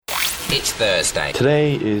It's Thursday.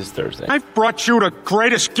 Today is Thursday. I've brought you the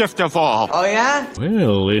greatest gift of all. Oh, yeah?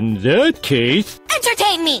 Well, in that case...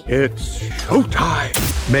 Entertain me! It's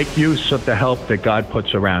showtime. Make use of the help that God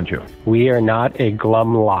puts around you. We are not a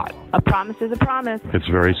glum lot. A promise is a promise. It's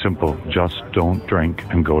very simple. Just don't drink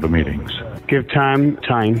and go to meetings. Give time.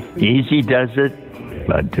 Easy does it,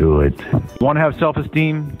 but do it. Want to have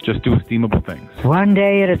self-esteem? Just do esteemable things. One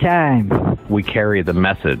day at a time. We carry the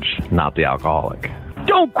message, not the alcoholic.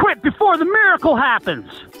 Don't quit before the miracle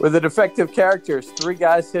happens. We're the Defective Characters, three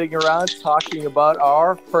guys sitting around talking about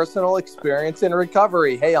our personal experience in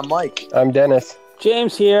recovery. Hey, I'm Mike. I'm Dennis.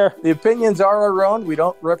 James here. The opinions are our own. We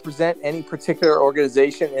don't represent any particular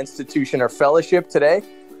organization, institution, or fellowship today.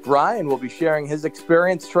 Brian will be sharing his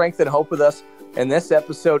experience, strength, and hope with us in this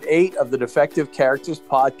episode 8 of the Defective Characters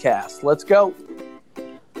podcast. Let's go.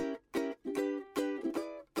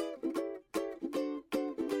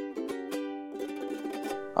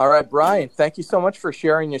 All right, Brian, thank you so much for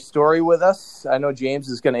sharing your story with us. I know James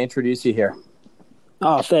is going to introduce you here.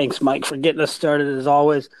 Oh, thanks, Mike, for getting us started as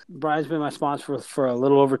always. Brian's been my sponsor for a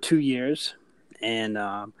little over 2 years, and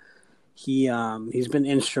he's been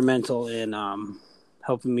instrumental in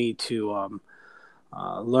helping me to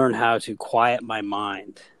learn how to quiet my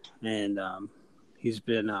mind. And he's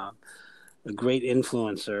been a great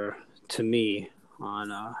influencer to me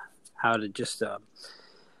on how to just,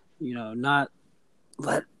 not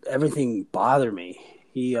let everything bother me.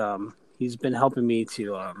 He's been helping me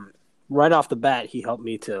to right off the bat. He helped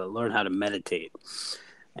me to learn how to meditate,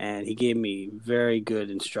 and he gave me very good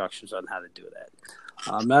instructions on how to do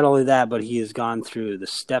that. Not only that, but he has gone through the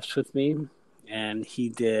steps with me, and he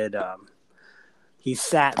did. He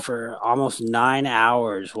sat for almost 9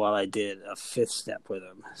 hours while I did a 5th step with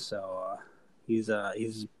him. So he's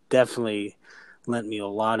definitely lent me a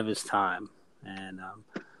lot of his time, and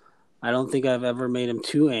I don't think I've ever made him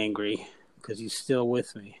too angry because he's still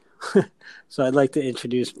with me. So I'd like to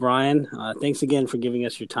introduce Brian. Thanks again for giving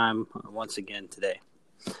us your time once again today.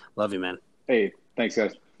 Love you, man. Hey, thanks,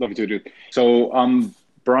 guys. Love you too, dude. So I'm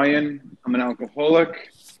Brian. I'm an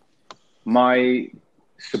alcoholic. My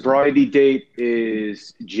sobriety date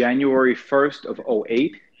is January 1st of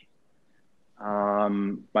 2008.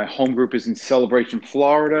 My home group is in Celebration,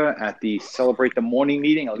 Florida at the Celebrate the Morning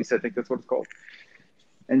meeting. At least I think that's what it's called.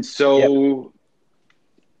 And so,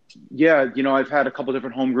 yeah, I've had a couple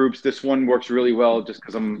different home groups. This one works really well just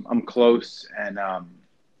because I'm close. And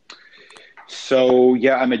so,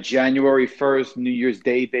 yeah, I'm a January 1st, New Year's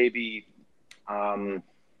Day baby. And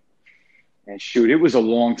shoot, it was a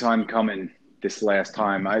long time coming this last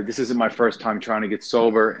time. This isn't my first time trying to get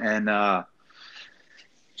sober. And,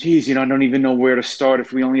 geez, I don't even know where to start.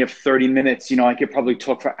 If we only have 30 minutes, I could probably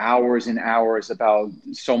talk for hours and hours about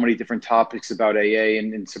so many different topics about AA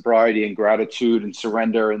and sobriety and gratitude and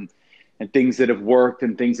surrender and things that have worked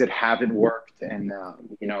and things that haven't worked. And,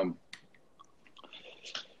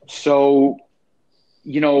 so,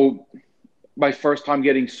 my first time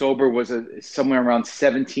getting sober was somewhere around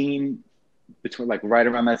 17, between like right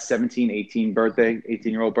around that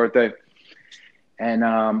 18-year-old birthday. And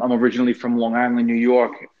I'm originally from Long Island, New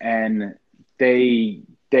York, and they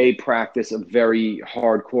practice a very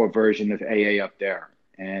hardcore version of AA up there.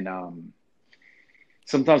 And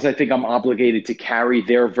sometimes I think I'm obligated to carry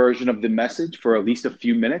their version of the message for at least a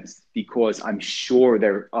few minutes because I'm sure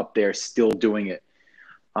they're up there still doing it.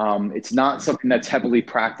 It's not something that's heavily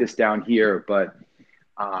practiced down here, but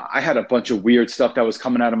I had a bunch of weird stuff that was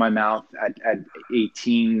coming out of my mouth at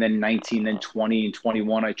 18, then 19, then 20, and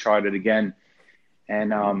 21. I tried it again.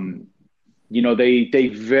 And, they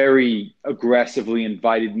very aggressively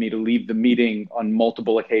invited me to leave the meeting on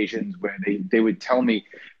multiple occasions where they would tell me,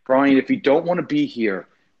 Brian, if you don't want to be here,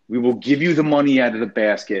 we will give you the money out of the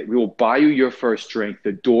basket. We will buy you your first drink.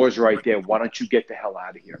 The door's right there. Why don't you get the hell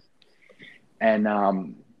out of here? And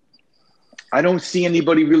I don't see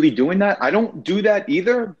anybody really doing that. I don't do that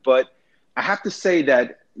either, but I have to say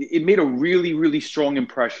that it made a really, really strong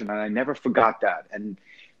impression, and I never forgot that. And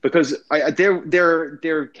because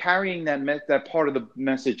they're carrying that part of the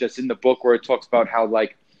message that's in the book where it talks about how,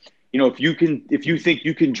 like, if you think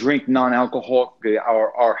you can drink non-alcoholic,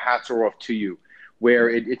 our hats are off to you. Where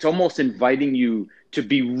it's almost inviting you to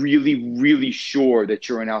be really, really sure that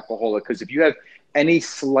you're an alcoholic. Because if you have any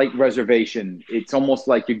slight reservation, it's almost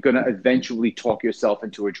like you're going to eventually talk yourself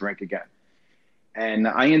into a drink again. And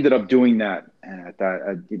I ended up doing that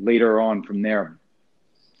later on from there.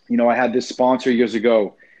 I had this sponsor years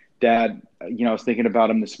ago that, I was thinking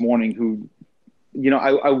about him this morning who,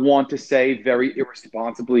 I want to say very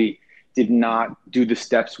irresponsibly did not do the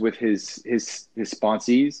steps with his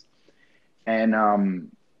sponsees.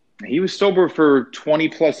 And He was sober for 20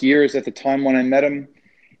 plus years at the time when I met him.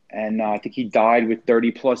 And I think he died with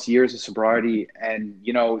 30 plus years of sobriety. And,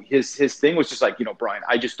 you know, his thing was just like, you know, Brian,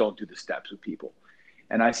 I just don't do the steps with people.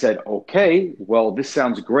 And I said, okay, well, this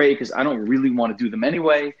sounds great because I don't really want to do them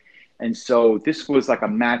anyway. And so this was like a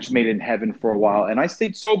match made in heaven for a while. And I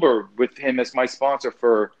stayed sober with him as my sponsor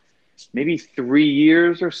for maybe 3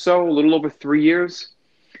 years or so, a little over 3 years.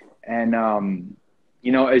 And,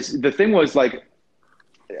 you know, as the thing was like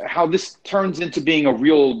how this turns into being a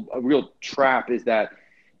real trap is that,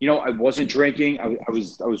 you know, I wasn't drinking. I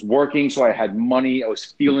was working, so I had money. I was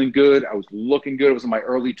feeling good. I was looking good. I was in my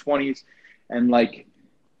early 20s. And like,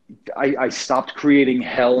 I stopped creating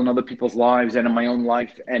hell in other people's lives and in my own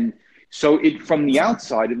life. And so from the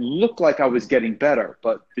outside, it looked like I was getting better.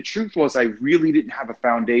 But the truth was I really didn't have a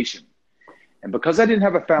foundation. And because I didn't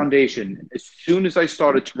have a foundation, as soon as I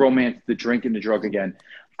started to romance the drink and the drug again,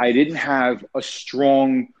 I didn't have a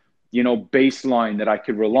strong, you know, baseline that I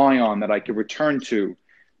could rely on, that I could return to,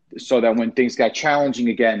 so that when things got challenging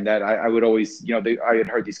again, that I would always, you know, I had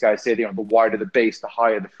heard these guys say, you know, the wider the base, the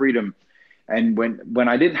higher the freedom. And when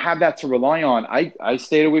I didn't have that to rely on, I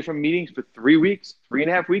stayed away from meetings for 3 weeks,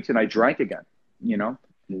 3.5 weeks, and I drank again, you know,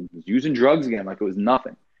 was using drugs again like it was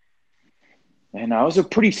nothing. And it was a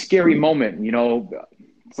pretty scary moment, you know.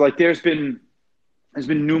 It's like there's been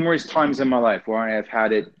numerous times in my life where I have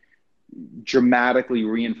had it dramatically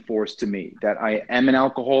reinforced to me that I am an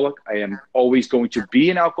alcoholic. I am always going to be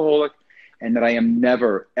an alcoholic, and that I am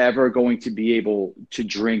never, ever going to be able to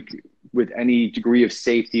drink with any degree of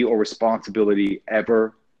safety or responsibility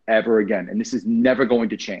ever again. And this is never going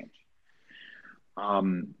to change.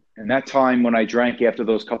 And that time when I drank after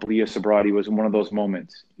those couple of years sobriety was one of those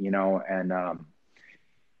moments, you know, and,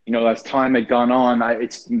 you know, as time had gone on,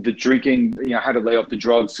 it's the drinking, you know, I had to lay off the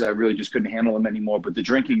drugs. I really just couldn't handle them anymore. But the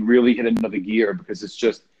drinking really hit another gear because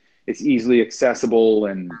it's easily accessible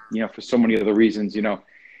and, you know, for so many other reasons, you know.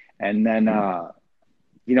 And then,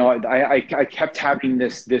 you know, I kept having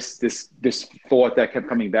this thought that kept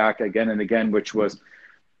coming back again and again, which was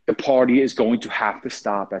the party is going to have to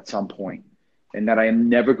stop at some point, and that I am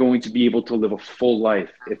never going to be able to live a full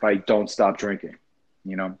life if I don't stop drinking,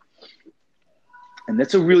 you know. And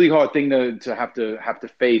that's a really hard thing to have to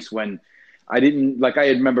face when I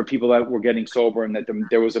remember people that were getting sober and that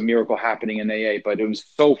there was a miracle happening in AA, but it was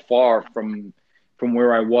so far from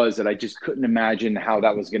where I was that I just couldn't imagine how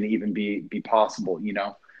that was going to even be possible, you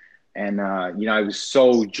know. And, you know, I was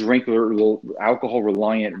so alcohol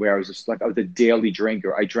reliant where I was just like, I was a daily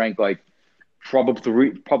drinker. I drank like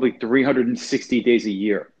probably 360 days a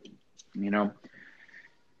year, you know.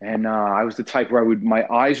 And I was the type where my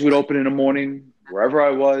eyes would open in the morning, wherever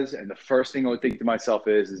I was, and the first thing I would think to myself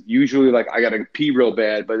is usually like, I got to pee real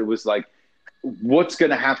bad, but it was like, what's going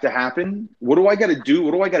to have to happen? What do I got to do?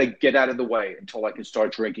 What do I got to get out of the way until I can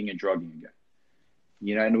start drinking and drugging again?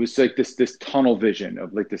 You know, and it was like this tunnel vision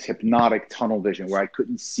of like this hypnotic tunnel vision where I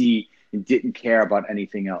couldn't see and didn't care about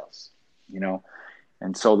anything else, you know?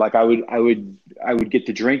 And so like I would get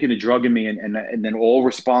the drink and the drug in me and then all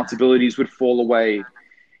responsibilities would fall away.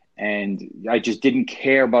 And I just didn't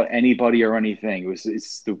care about anybody or anything.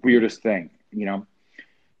 It's the weirdest thing, you know.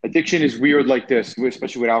 Addiction is weird like this,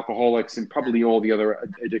 especially with alcoholics and probably all the other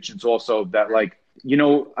addictions also, that like, you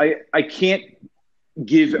know, I can't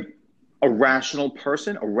give a rational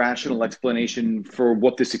person a rational explanation for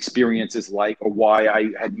what this experience is like or why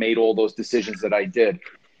I had made all those decisions that I did.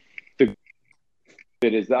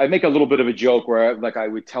 It is, I make a little bit of a joke where like I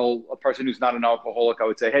would tell a person who's not an alcoholic, I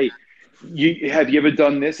would say, hey, have you ever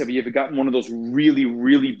done this? Have you ever gotten one of those really,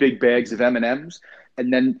 really big bags of M&Ms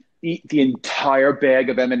and then eat the entire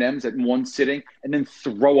bag of M&Ms at one sitting and then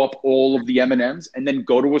throw up all of the M&Ms and then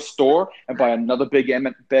go to a store and buy another big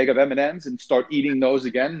bag of M&Ms and start eating those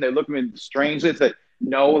again? They look at me strangely and say,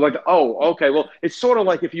 no, like, oh, okay. Well, it's sort of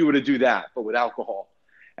like if you were to do that, but with alcohol.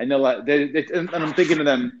 And they're like, and I'm thinking to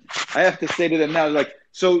them, I have to say to them now, like,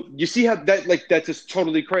 so you see how that's just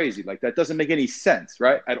totally crazy. Like that doesn't make any sense,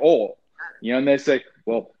 right? At all. You know, and they say,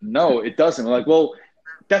 well, no, it doesn't. We're like, well,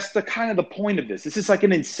 that's the kind of the point of this. This is like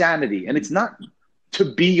an insanity, and it's not to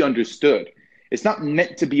be understood. It's not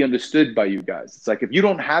meant to be understood by you guys. It's like, if you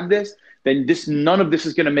don't have this, then none of this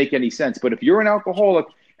is going to make any sense. But if you're an alcoholic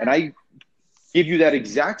and I give you that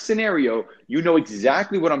exact scenario, you know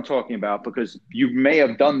exactly what I'm talking about because you may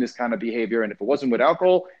have done this kind of behavior. And if it wasn't with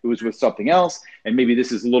alcohol, it was with something else. And maybe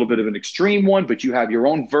this is a little bit of an extreme one, but you have your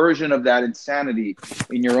own version of that insanity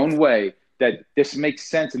in your own way, that this makes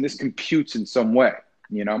sense and this computes in some way,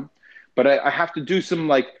 you know. But I have to do some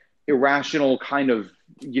like irrational kind of,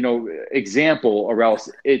 you know, example, or else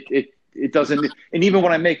it doesn't. And even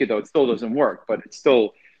when I make it though, it still doesn't work. But it's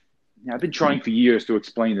still, I've been trying for years to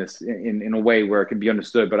explain this in a way where it can be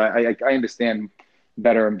understood, but I understand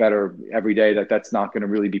better and better every day that that's not going to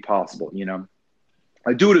really be possible.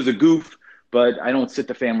 I do it as a goof, but I don't sit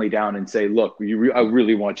the family down and say, look, I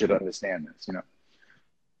really want you to understand this,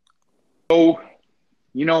 So,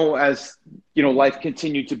 as, life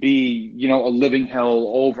continued to be, a living hell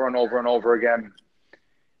over and over and over again.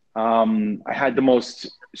 I had the most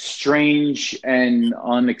strange and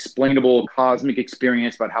unexplainable cosmic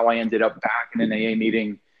experience about how I ended up back in an AA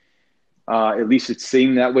meeting. At least it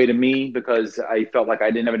seemed that way to me, because I felt like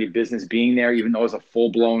I didn't have any business being there, even though I was a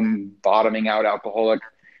full-blown bottoming out alcoholic.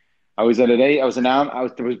 I was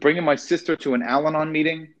bringing my sister to an Al-Anon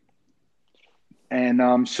meeting. And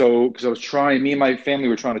because me and my family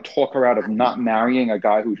were trying to talk her out of not marrying a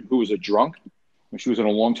guy who was a drunk, who she was in a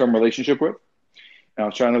long-term relationship with. And I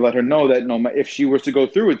was trying to let her know that if she was to go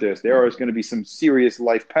through with this, there is going to be some serious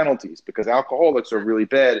life penalties, because alcoholics are really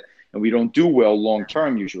bad and we don't do well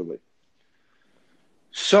long-term usually.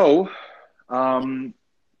 So the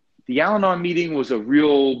Al-Anon meeting was a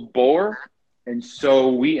real bore. And so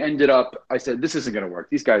we ended up, I said, this isn't going to work.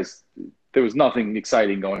 These guys, there was nothing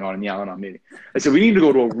exciting going on in the Al-Anon meeting. I said, we need to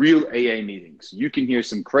go to a real AA meeting so you can hear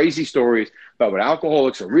some crazy stories about what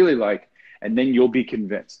alcoholics are really like, and then you'll be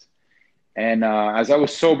convinced. And as I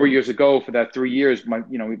was sober years ago for that 3 years, my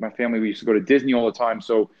family, we used to go to Disney all the time.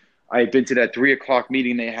 So I had been to that 3:00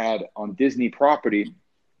 meeting they had on Disney property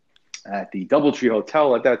at the DoubleTree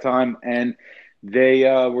Hotel at that time. And they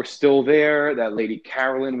were still there. That lady,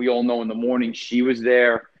 Carolyn, we all know in the morning, she was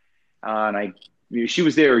there. She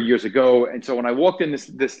was there years ago. And so when I walked in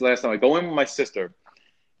this last time, I go in with my sister,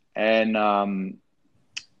 and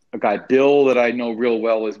a guy, Bill, that I know real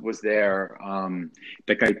well was there.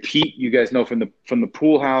 That guy, Pete, you guys know from the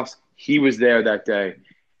pool house, he was there that day,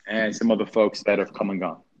 and some other folks that have come and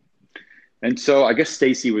gone. And so I guess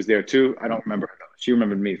Stacy was there too. I don't remember her. She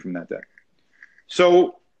remembered me from that day.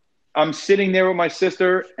 So I'm sitting there with my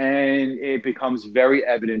sister, and it becomes very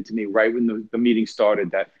evident to me right when the meeting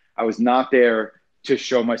started that I was not there to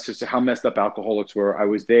show my sister how messed up alcoholics were. I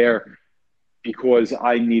was there because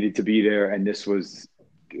I needed to be there, and this was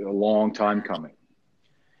a long time coming.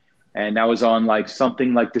 And that was on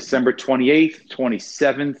something like December 28th,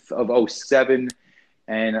 27th of 2007.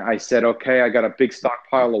 And I said, okay, I got a big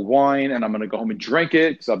stockpile of wine, and I'm going to go home and drink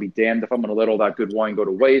it, because I'll be damned if I'm going to let all that good wine go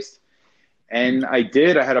to waste. And I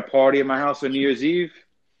did. I had a party at my house on New Year's Eve.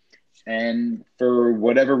 And for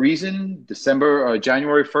whatever reason,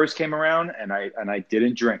 January 1st came around, and I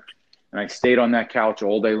didn't drink. And I stayed on that couch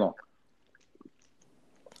all day long.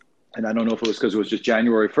 And I don't know if it was because it was just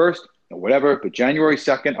January 1st or whatever, but January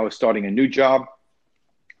 2nd, I was starting a new job.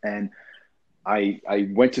 And I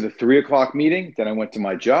went to the 3:00 meeting, then I went to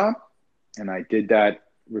my job, and I did that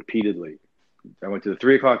repeatedly. I went to the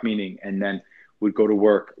 3:00 meeting, and then would go to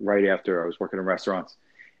work right after. I was working in restaurants.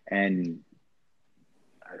 And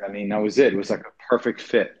I mean, that was it. It was like a perfect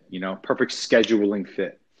fit, perfect scheduling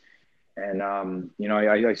fit. And,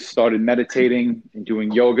 I started meditating and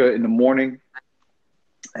doing yoga in the morning.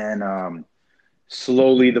 And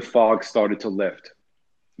slowly the fog started to lift,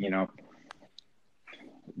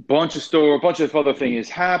 bunch of other things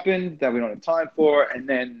happened that we don't have time for. And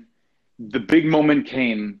then the big moment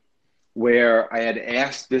came where I had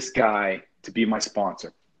asked this guy to be my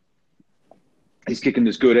sponsor. He's kicking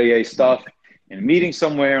this good AA stuff in a meeting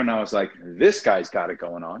somewhere. And I was like, this guy's got it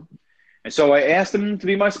going on. And so I asked him to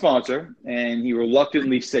be my sponsor, and he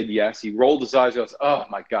reluctantly said yes. He rolled his eyes and goes, oh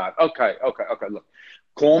my God. Okay. Look,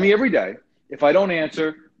 call me every day. If I don't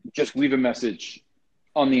answer, just leave a message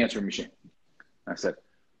on the answering machine. I said,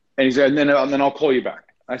 and he said, and then I'll call you back.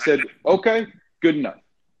 I said, okay, good enough.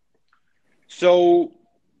 So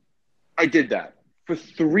I did that. For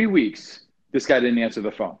 3 weeks, this guy didn't answer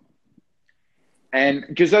the phone. And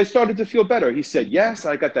because I started to feel better, he said, yes,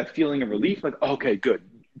 I got that feeling of relief. Like, okay, good.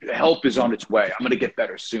 Help is on its way. I'm going to get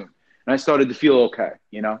better soon. And I started to feel okay,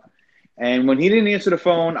 And when he didn't answer the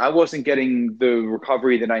phone, I wasn't getting the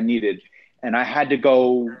recovery that I needed. And I had to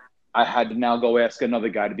now go ask another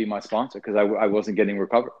guy to be my sponsor, because I wasn't getting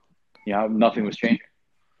recovered. Nothing was changing.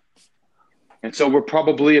 And so we're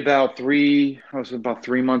probably about 3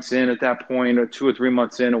 months in at that point, or 2 or 3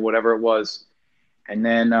 months in, or whatever it was. And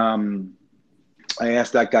then I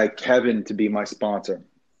asked that guy, Kevin, to be my sponsor.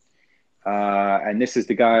 And this is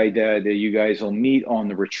the guy that you guys will meet on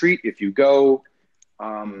the retreat if you go.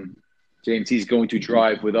 James, he's going to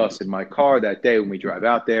drive with us in my car that day when we drive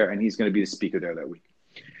out there, and he's going to be the speaker there that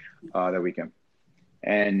weekend.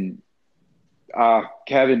 And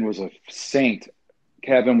Kevin was a saint.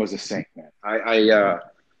 Kevin was a saint, man.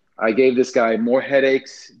 I gave this guy more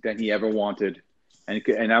headaches than he ever wanted,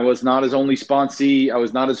 And I was not his only sponsee. I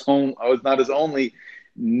was not his only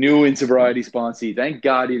new in sobriety sponsee. Thank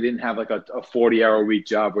God he didn't have like a 40-hour-a-week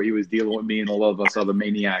job where he was dealing with me and all of us other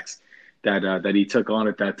maniacs that he took on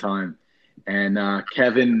at that time. And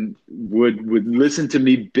Kevin would listen to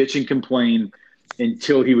me bitch and complain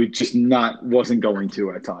until he would just wasn't going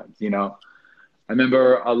to at times, you know. I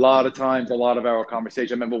remember a lot of our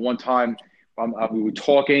conversation. I remember one time we were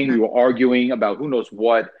talking, we were arguing about who knows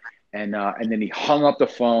what, and then he hung up the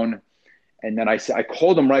phone, and then I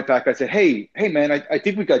called him right back. I said, hey man, I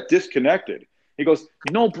think we got disconnected. He goes,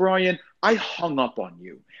 no, Brian, I hung up on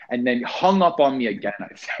you, and then hung up on me again,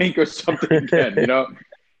 I think, or something again, you know.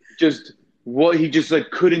 He just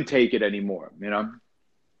like couldn't take it anymore, you know.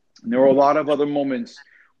 And there were a lot of other moments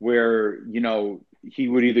where, you know, he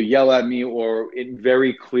would either yell at me or it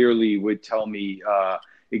very clearly would tell me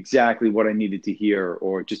exactly what I needed to hear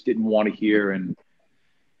or just didn't want to hear. And,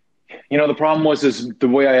 you know, the problem was the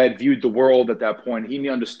way I had viewed the world at that point. He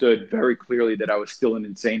understood very clearly that I was still an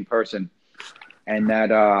insane person, and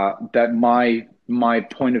that my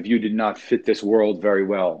point of view did not fit this world very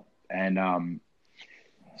well. And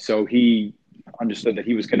so he understood that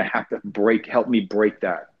he was going to have to help me break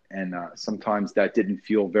that. And sometimes that didn't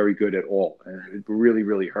feel very good at all. And it really,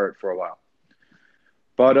 really hurt for a while.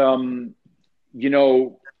 But, you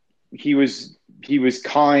know, he was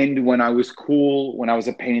kind when I was cool. When I was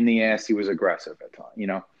a pain in the ass, he was aggressive at times, you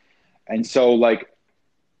know. And so, like,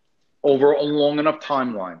 over a long enough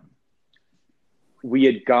timeline, we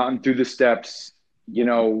had gotten through the steps, you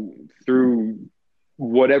know, through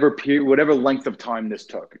whatever period, whatever length of time this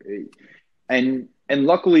took. And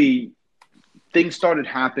luckily, things started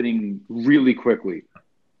happening really quickly.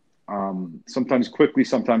 Sometimes quickly,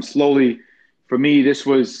 sometimes slowly. For me, this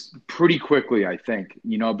was pretty quickly, I think,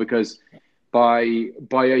 you know, because by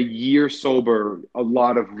a year sober, a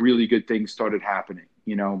lot of really good things started happening,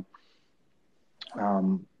 you know.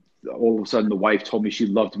 All of a sudden, the wife told me she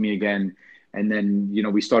loved me again. And then, you know,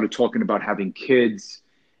 we started talking about having kids.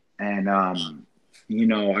 And, you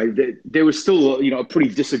know, there was still, you know, a pretty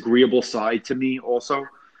disagreeable side to me also.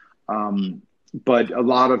 But a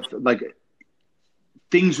lot of, like,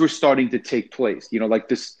 things were starting to take place, you know, like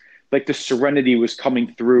the serenity was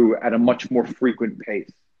coming through at a much more frequent pace.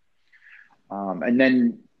 And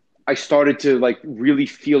then I started to, like, really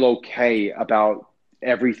feel okay about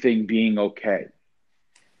everything being okay,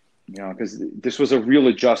 you know, because this was a real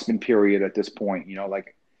adjustment period at this point, you know,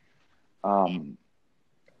 like,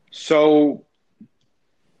 so,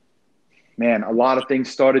 man, a lot of things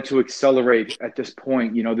started to accelerate at this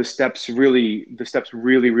point. You know, the steps really,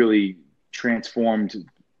 really transformed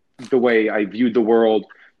the way I viewed the world,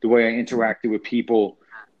 the way I interacted with people,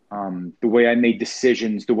 the way I made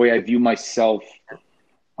decisions, the way I view myself,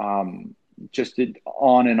 just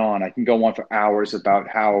on and on. I can go on for hours about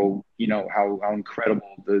how, you know, how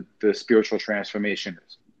incredible the spiritual transformation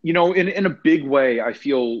is. You know, in a big way, I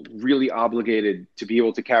feel really obligated to be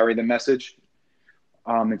able to carry the message,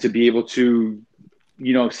 and to be able to,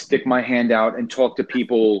 you know, stick my hand out and talk to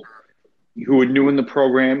people who are new in the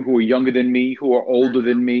program, who are younger than me, who are older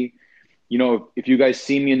than me. You know, if you guys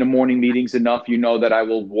see me in the morning meetings enough, you know that I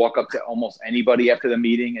will walk up to almost anybody after the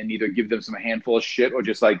meeting and either give them a handful of shit or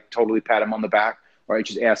just like totally pat them on the back, or I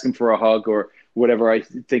just ask them for a hug or whatever I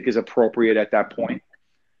think is appropriate at that point.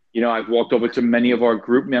 You know, I've walked over to many of our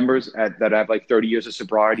group members that have like 30 years of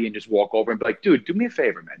sobriety and just walk over and be like, dude, do me a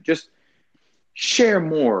favor, man. Just share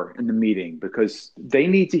more in the meeting because they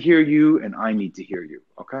need to hear you and I need to hear you.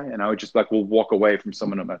 Okay. And I would just like, we'll walk away from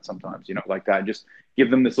some of them sometimes, you know, like that. Just give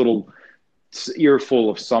them this little earful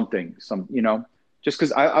of something, you know, just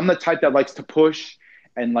because I'm the type that likes to push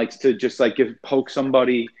and likes to just like poke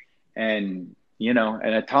somebody, and, you know,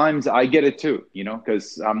 and at times I get it too, you know,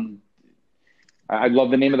 because I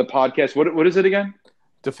love the name of the podcast. What is it again?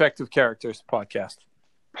 Defective Characters Podcast.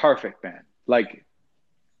 Perfect, man. Like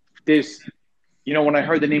this, you know, when I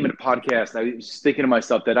heard the name of the podcast, I was thinking to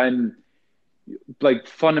myself that I'm like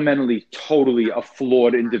fundamentally, totally a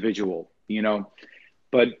flawed individual, you know,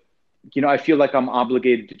 but, you know, I feel like I'm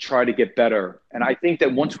obligated to try to get better. And I think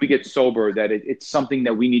that once we get sober, that it's something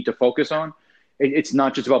that we need to focus on. It's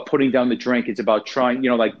not just about putting down the drink. It's about trying, you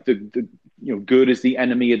know, like the you know, good is the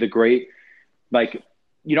enemy of the great. Like,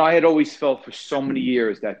 you know, I had always felt for so many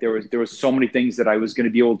years that there was so many things that I was going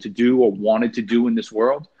to be able to do or wanted to do in this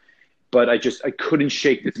world, but I couldn't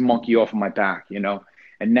shake this monkey off of my back, you know.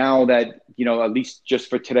 And now that, you know, at least just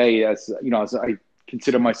for today, as you know, as I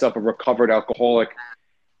consider myself a recovered alcoholic,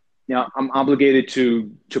 you know, I'm obligated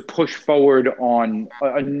to push forward on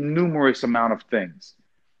a numerous amount of things.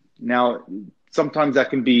 Now, sometimes that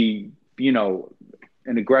can be, you know,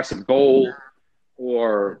 an aggressive goal,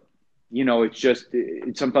 or, it's just,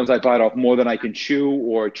 sometimes I bite off more than I can chew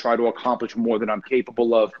or try to accomplish more than I'm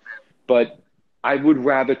capable of. But I would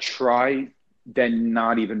rather try than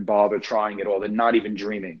not even bother trying at all, than not even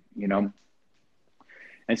dreaming,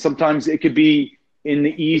 And sometimes it could be in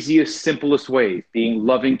the easiest, simplest ways, being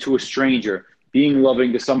loving to a stranger, being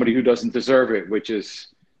loving to somebody who doesn't deserve it, which is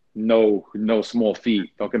no small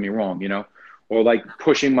feat, don't get me wrong, or like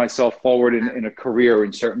pushing myself forward in a career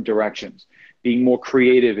in certain directions, being more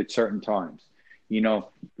creative at certain times,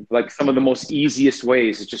 like some of the most easiest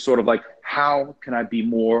ways is just sort of like, how can I be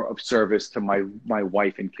more of service to my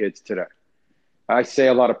wife and kids today? I say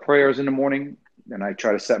a lot of prayers in the morning, and I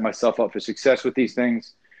try to set myself up for success with these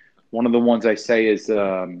things. One of the ones I say is,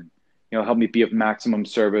 help me be of maximum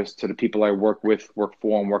service to the people I work with, work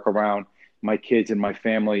for, and work around, my kids and my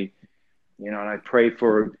family, and I pray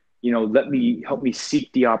for, help me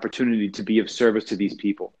seek the opportunity to be of service to these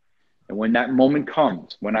people. And when that moment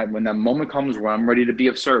comes, when that moment comes where I'm ready to be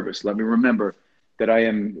of service, let me remember that I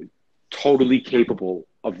am totally capable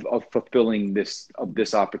of fulfilling this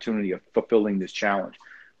opportunity, of fulfilling this challenge,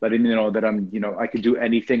 letting them know that I can do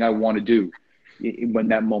anything I want to do when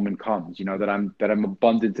that moment comes, that I'm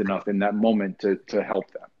abundant enough in that moment to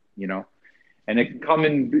help them, and it can come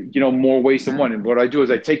in, more ways than one. And what I do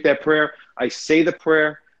is I take that prayer, I say the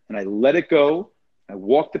prayer, and I let it go. I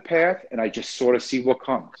walk the path, and I just sort of see what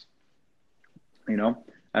comes.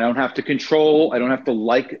 I don't have to control. I don't have to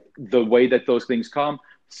like the way that those things come.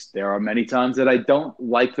 There are many times that I don't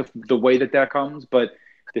like the way that comes, but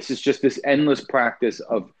this is just this endless practice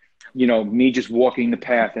of, me just walking the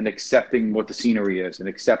path and accepting what the scenery is and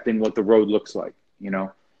accepting what the road looks like,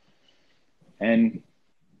 and,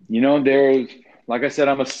 there's, like I said,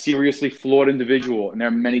 I'm a seriously flawed individual. And there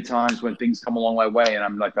are many times when things come along my way and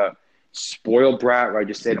I'm like a spoiled brat where I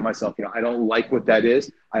just say to myself, I don't like what that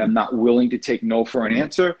is. I am not willing to take no for an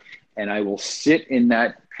answer. And I will sit in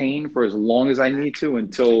that pain for as long as I need to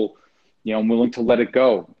until, I'm willing to let it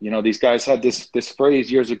go. These guys had this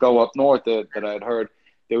phrase years ago up north that I had heard.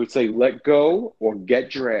 They would say, let go or get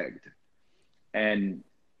dragged. And,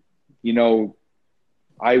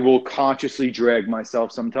 I will consciously drag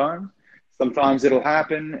myself sometimes. Sometimes it'll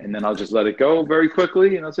happen, and then I'll just let it go very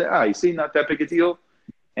quickly, and I'll say, you see, not that big a deal.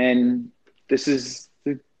 And this is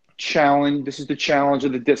the challenge. This is the challenge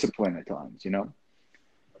of the discipline at times,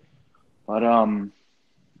 But, I don't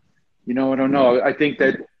know. I think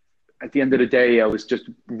that at the end of the day, I was just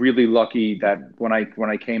really lucky that when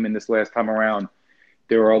I came in this last time around,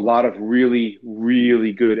 there were a lot of really,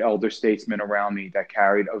 really good elder statesmen around me that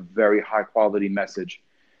carried a very high quality message.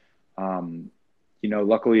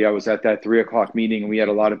 Luckily I was at that 3:00 meeting, and we had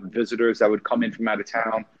a lot of visitors that would come in from out of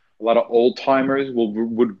town. A lot of old timers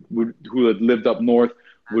who had lived up north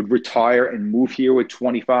would retire and move here with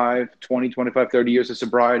 25, 30 years of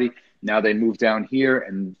sobriety. Now they move down here,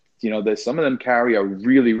 and, some of them carry a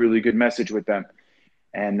really, really good message with them.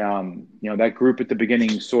 And, that group at the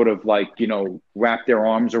beginning sort of like, wrapped their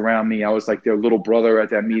arms around me. I was like their little brother at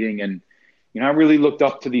that meeting. And, I really looked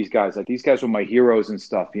up to these guys. Like, these guys were my heroes and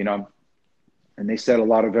stuff, and they said a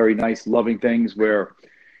lot of very nice, loving things where,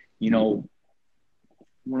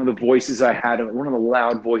 one of the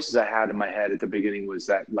loud voices I had in my head at the beginning was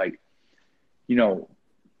that, like,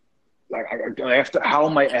 after, how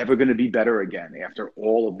am I ever going to be better again after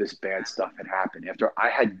all of this bad stuff had happened, after I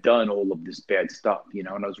had done all of this bad stuff, and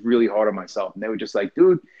I was really hard on myself. And they were just like,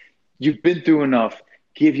 dude, you've been through enough.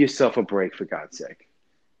 Give yourself a break, for God's sake.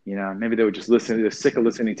 Maybe they were just listening. They're sick of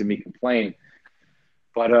listening to me complain,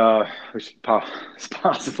 but which is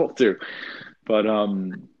possible too. But,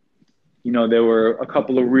 there were a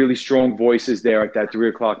couple of really strong voices there at that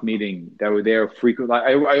 3:00 meeting that were there frequently.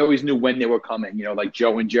 I always knew when they were coming, like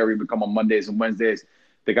Joe and Jerry would come on Mondays and Wednesdays.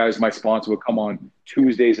 The guy who's my sponsor would come on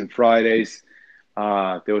Tuesdays and Fridays.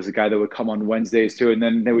 There was a guy that would come on Wednesdays too. And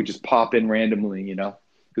then they would just pop in randomly,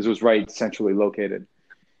 because it was right centrally located.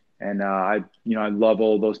 And I love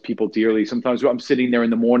all those people dearly. Sometimes I'm sitting there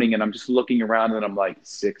in the morning and I'm just looking around and I'm like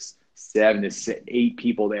 6, 7 to 8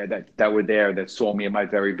 people there that were there that saw me at my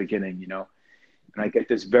very beginning, and I get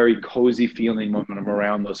this very cozy feeling when I'm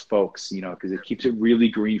around those folks, because it keeps it really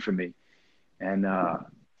green for me. And I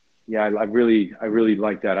really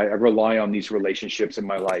like that. I rely on these relationships in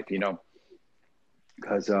my life,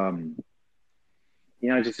 because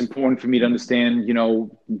it's just important for me to understand,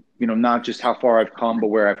 not just how far I've come, but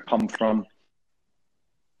where I've come from.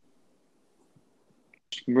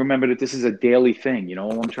 Remember that this is a daily thing.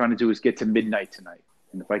 All I'm trying to do is get to midnight tonight.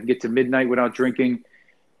 And if I can get to midnight without drinking,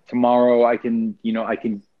 tomorrow I can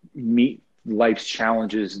meet life's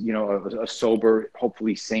challenges, a sober,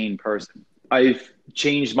 hopefully sane person. I've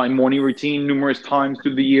changed my morning routine numerous times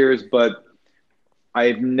through the years, but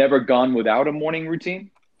I've never gone without a morning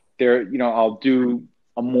routine. I'll do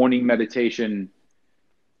a morning meditation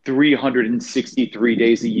 363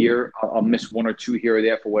 days a year. I'll miss one or two here or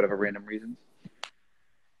there for whatever random reasons.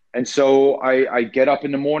 And so I get up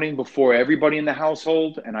in the morning before everybody in the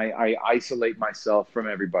household, and I isolate myself from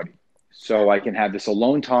everybody so I can have this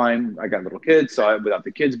alone time. I got little kids, so without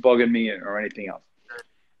the kids bugging me or anything else.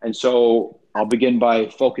 And so I'll begin by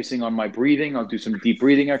focusing on my breathing. I'll do some deep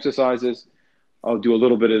breathing exercises. I'll do a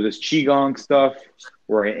little bit of this Qigong stuff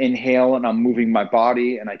where I inhale and I'm moving my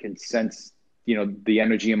body and I can sense, the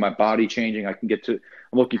energy in my body changing. I'm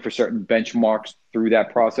looking for certain benchmarks through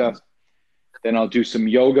that process. Then I'll do some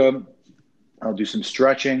yoga. I'll do some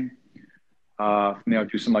stretching. I'll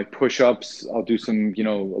do some like push-ups. I'll do some, a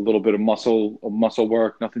little bit of muscle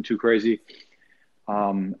work, nothing too crazy.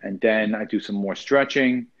 And then I do some more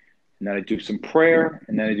stretching, and then I do some prayer,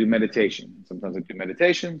 and then I do meditation. Sometimes I do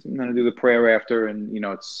meditations, and then I do the prayer after, and,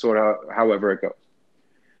 it's sort of however it goes.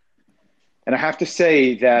 And I have to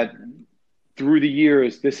say that through the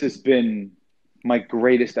years, this has been my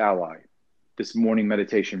greatest ally, this morning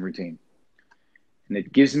meditation routine. And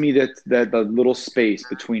it gives me that little space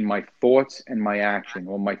between my thoughts and my action,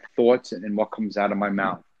 or my thoughts and what comes out of my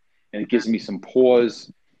mouth. And it gives me some pause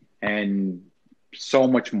and so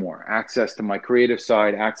much more access to my creative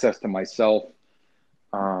side, access to myself.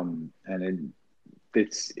 And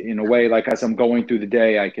it's in a way, like as I'm going through the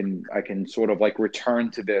day, I can sort of like return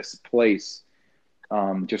to this place.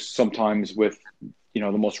 Just sometimes with,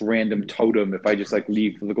 the most random totem, if I just like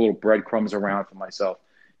leave little breadcrumbs around for myself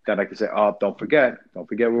that I can say, oh, don't forget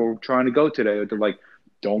where we're trying to go today. Or they're like,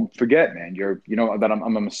 don't forget, man, that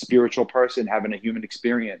I'm a spiritual person having a human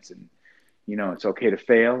experience, and, it's okay to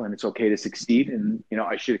fail and it's okay to succeed. And,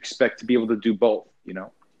 I should expect to be able to do both,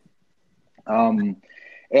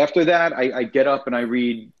 After that, I get up and I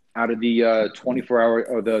read out of the 24-hour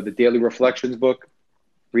or the Daily Reflections book,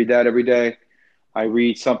 read that every day. I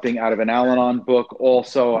read something out of an Al-Anon book.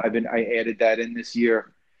 Also, I added that in this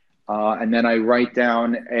year. And then I write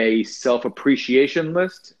down a self-appreciation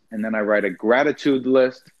list, and then I write a gratitude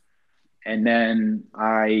list. And then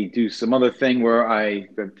I do some other thing where I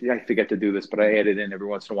forget to do this, but I add it in every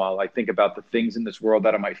once in a while. I think about the things in this world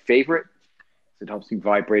that are my favorite. It helps me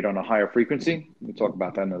vibrate on a higher frequency. We'll talk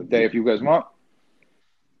about that another day if you guys want.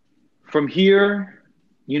 From here,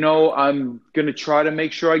 I'm going to try to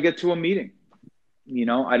make sure I get to a meeting.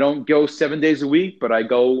 I don't go 7 days a week, but I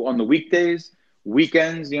go on the weekdays,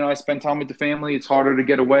 weekends. I spend time with the family. It's harder to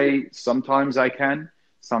get away. Sometimes I can,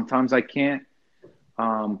 sometimes I can't.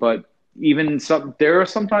 But there are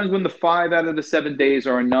sometimes when the 5 out of the 7 days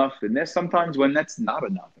are enough, and there's sometimes when that's not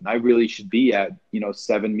enough. And I really should be at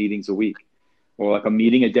 7 meetings a week, or like a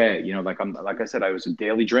meeting a day. Like I said, I was a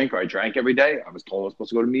daily drinker. I drank every day. I was told I was supposed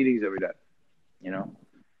to go to meetings every day.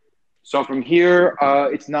 So from here,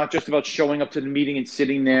 it's not just about showing up to the meeting and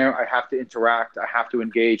sitting there. I have to interact. I have to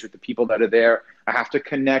engage with the people that are there. I have to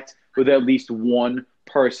connect with at least one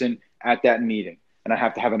person at that meeting. And I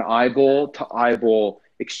have to have an eyeball to eyeball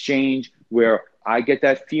exchange where I get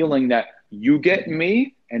that feeling that you get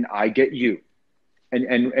me and I get you.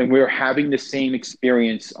 And we're having the same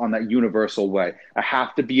experience on that universal way. I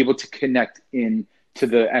have to be able to connect into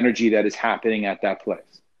the energy that is happening at that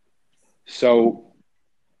place. So,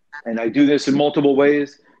 and I do this in multiple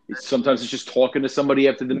ways. Sometimes it's just talking to somebody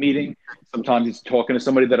after the meeting. Sometimes it's talking to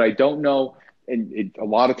somebody that I don't know. And a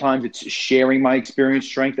lot of times it's sharing my experience,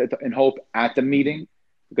 strength, and hope at the meeting,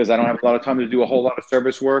 because I don't have a lot of time to do a whole lot of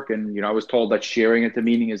service work. And, I was told that sharing at the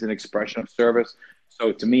meeting is an expression of service.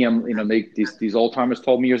 So to me, these old timers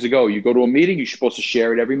told me years ago, you go to a meeting, you're supposed to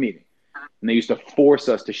share at every meeting. And they used to force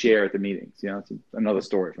us to share at the meetings. It's another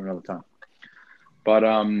story for another time. But,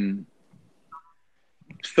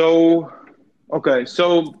 So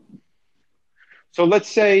let's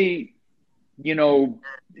say,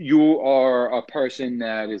 you are a person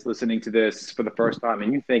that is listening to this for the first time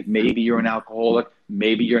and you think maybe you're an alcoholic,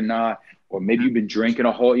 maybe you're not, or maybe you've been drinking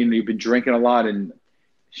you've been drinking a lot, and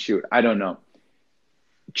shoot, I don't know.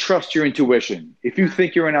 Trust your intuition. If you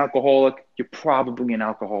think you're an alcoholic, you're probably an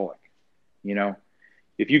alcoholic.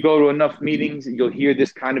 If you go to enough meetings, you'll hear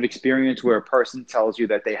this kind of experience where a person tells you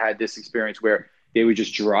that they had this experience where they were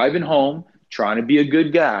just driving home, trying to be a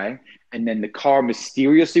good guy, and then the car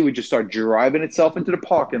mysteriously would just start driving itself into the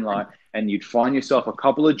parking lot, and you'd find yourself a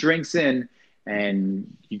couple of drinks in,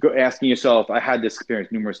 and you go asking yourself, I had this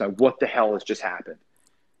experience numerous times, what the hell has just happened?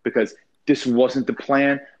 Because this wasn't the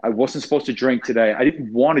plan. I wasn't supposed to drink today. I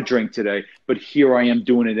didn't want to drink today, but here I am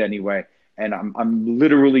doing it anyway. And I'm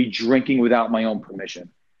literally drinking without my own permission.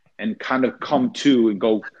 and kind of come to and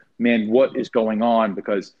go, man, what is going on?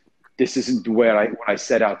 Because this isn't what I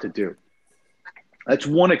set out to do. That's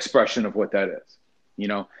one expression of what that is. You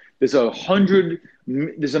know, there's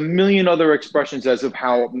a million other expressions as of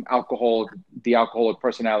how the alcoholic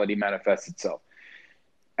personality manifests itself.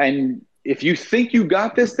 And if you think you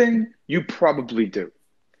got this thing, you probably do.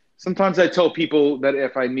 Sometimes I tell people that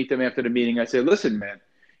if I meet them after the meeting, I say, listen, man,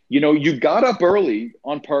 you know, you got up early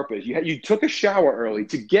on purpose. You took a shower early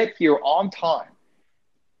to get here on time.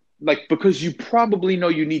 Like, because you probably know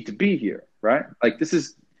you need to be here, right? Like, this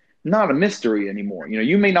is not a mystery anymore. You know,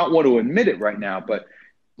 you may not want to admit it right now, but,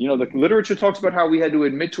 you know, the literature talks about how we had to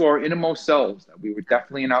admit to our innermost selves that we were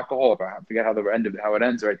definitely an alcoholic. I forget how it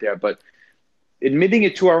ends right there, but admitting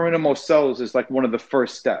it to our innermost selves is like one of the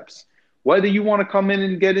first steps. Whether you want to come in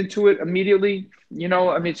and get into it immediately, you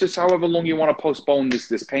know, I mean, it's just however long you want to postpone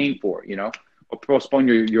this pain for, you know, or postpone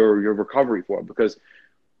your recovery for, because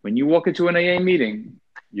when you walk into an AA meeting,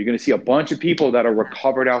 you're going to see a bunch of people that are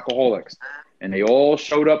recovered alcoholics, and they all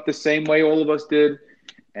showed up the same way all of us did.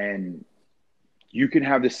 And you can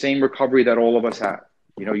have the same recovery that all of us had.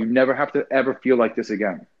 You know, you never have to ever feel like this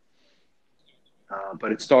again.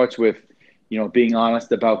 But it starts with, you know, being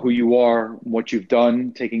honest about who you are, what you've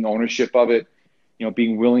done, taking ownership of it, you know,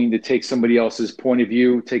 being willing to take somebody else's point of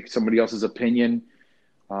view, take somebody else's opinion,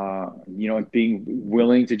 you know, and being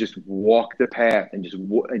willing to just walk the path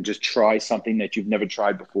and just try something that you've never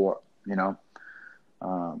tried before, you know.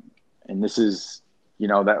 And this is, you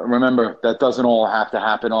know, that, remember, that doesn't all have to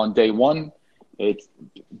happen on day one. It's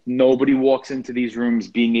nobody walks into these rooms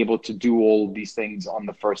being able to do all of these things on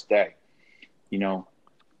the first day. You know,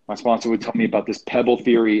 my sponsor would tell me about this pebble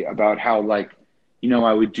theory about how, like, you know,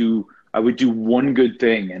 I would do one good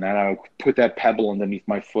thing and then I would put that pebble underneath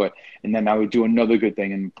my foot, and then I would do another good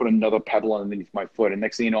thing and put another pebble underneath my foot. And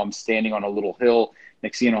next thing you know, I'm standing on a little hill.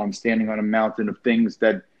 Next thing you know, I'm standing on a mountain of things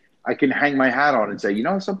that I can hang my hat on and say, you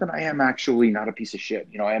know, something, I am actually not a piece of shit.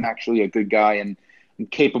 You know, I am actually a good guy and I'm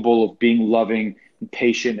capable of being loving and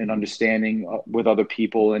patient and understanding with other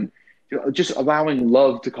people, and, you know, just allowing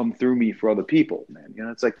love to come through me for other people, man. You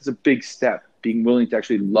know, it's like, it's a big step, being willing to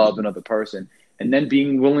actually love another person, and then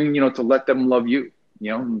being willing, you know, to let them love you,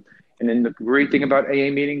 you know. And then the great thing about AA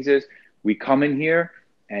meetings is we come in here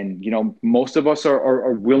and, you know, most of us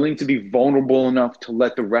are willing to be vulnerable enough to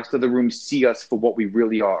let the rest of the room see us for what we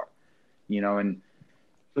really are, you know. And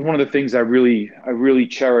one of the things I really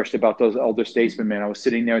cherished about those elder statesmen, man, I was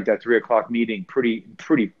sitting there at that 3:00 meeting,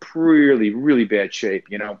 really bad shape,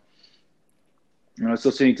 you know. And I was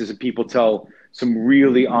listening to some people tell some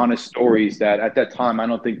really honest stories that at that time, I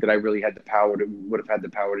don't think that I really would have had the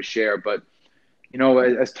power to share. But, you know,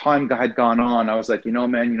 as time had gone on, I was like, you know,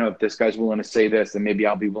 man, you know, if this guy's willing to say this, then maybe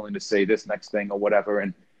I'll be willing to say this next thing or whatever.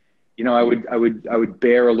 And, you know, I would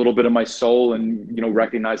bear a little bit of my soul and, you know,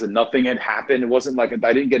 recognize that nothing had happened. It wasn't like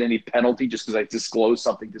I didn't get any penalty just because I disclosed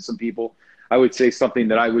something to some people. I would say something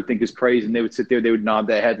that I would think is crazy, and they would sit there, they would nod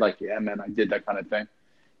their head like, yeah, man, I did that kind of thing.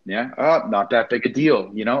 Yeah. Oh, not that big a deal,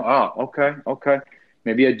 you know? Oh, okay.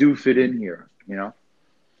 Maybe I do fit in here, you know?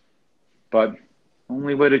 But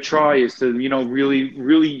only way to try is to, you know, really,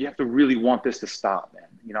 you have to really want this to stop, man.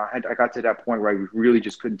 You know, I got to that point where I really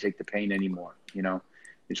just couldn't take the pain anymore, you know?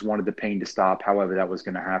 I just wanted the pain to stop, however that was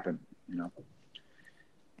going to happen, you know?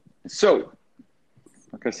 So,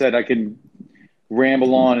 like I said, I can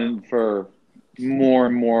ramble on for more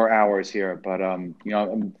and more hours here, but, you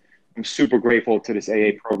know, I'm super grateful to this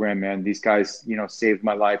AA program, man. These guys, you know, saved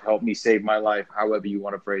my life, helped me save my life, however you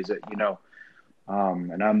want to phrase it, you know.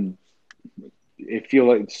 And I feel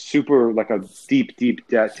like super, like a deep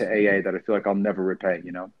debt to AA that I feel like I'll never repay,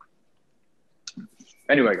 you know.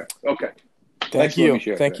 Anyway, guys, okay. Thank you,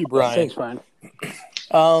 Brian. Thanks, Brian.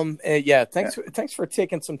 Yeah, thanks for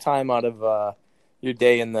taking some time out of your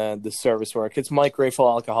day in the service work. It's Mike, Grateful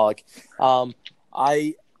Alcoholic. I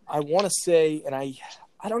want to say, and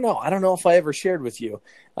I don't know if I ever shared with you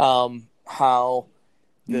how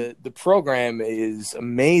the program is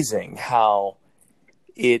amazing, how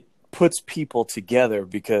it puts people together,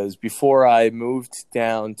 because before I moved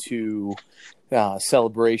down to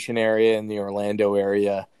Celebration area in the Orlando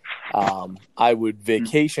area, I would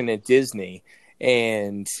vacation at Disney,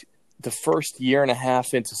 and the first year and a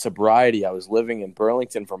half into sobriety, I was living in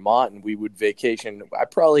Burlington, Vermont, and we would vacation. I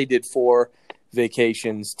probably did 4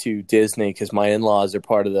 vacations to Disney because my in-laws are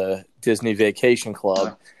part of the Disney Vacation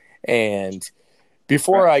Club. And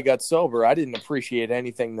before I got sober, I didn't appreciate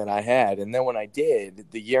anything that I had. And then when I did,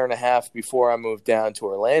 the year and a half before I moved down to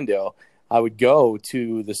Orlando, I would go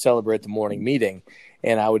to the Celebrate the Morning meeting,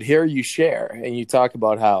 and I would hear you share, and you talk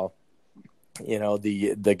about how, you know,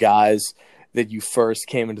 the guys that you first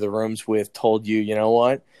came into the rooms with told you, you know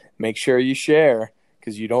what, make sure you share,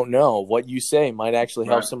 because you don't know what you say might actually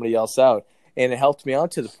help somebody else out. And it helped me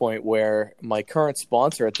out to the point where my current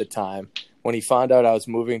sponsor at the time, when he found out I was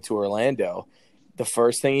moving to Orlando, the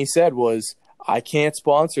first thing he said was, I can't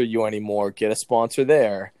sponsor you anymore. Get a sponsor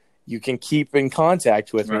there. You can keep in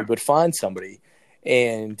contact with me, but find somebody.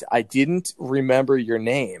 And I didn't remember your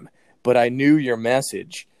name, but I knew your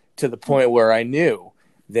message, to the point where I knew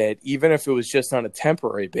that even if it was just on a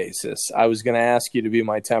temporary basis, I was going to ask you to be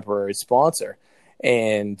my temporary sponsor.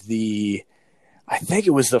 And I think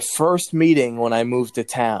it was the first meeting when I moved to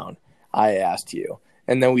town, I asked you,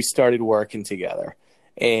 and then we started working together.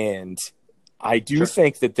 And I do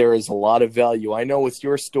think that there is a lot of value. I know with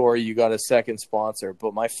your story, you got a second sponsor,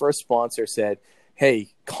 but my first sponsor said,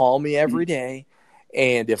 hey, call me every day.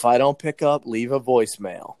 And if I don't pick up, leave a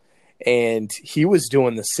voicemail. And he was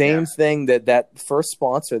doing the same thing that first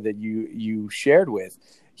sponsor that you shared with.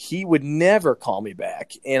 He would never call me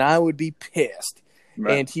back, and I would be pissed.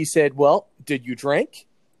 And he said, well, did you drink?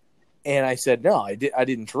 And I said, no, I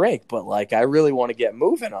didn't drink, but like, I really want to get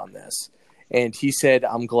moving on this. And he said,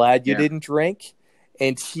 I'm glad you didn't drink.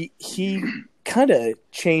 And he kind of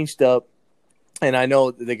changed up. And I know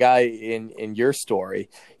the guy in your story,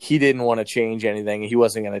 he didn't want to change anything. He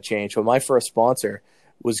wasn't going to change. But my first sponsor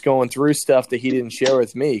was going through stuff that he didn't share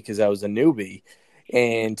with me because I was a newbie.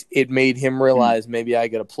 And it made him realize maybe I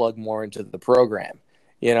got to plug more into the program,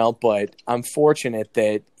 but I'm fortunate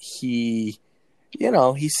that he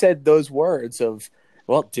said those words of,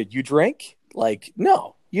 well, did you drink? Like,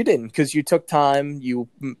 no, you didn't, because you took time. You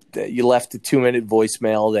left a 2-minute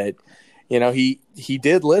voicemail that, he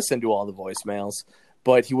did listen to all the voicemails,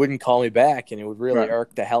 but he wouldn't call me back, and it would really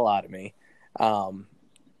irk the hell out of me.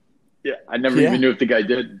 I never even knew if the guy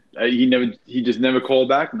did. He just never called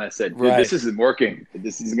back, and I said, dude, this isn't working.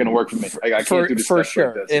 This isn't going to work for me. I can't do this for sure.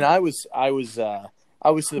 Like this. And I was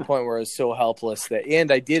to the point where I was so helpless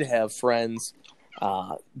and I did have friends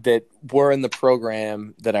that were in the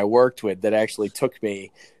program that I worked with that actually took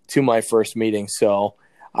me to my first meeting. So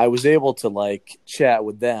I was able to chat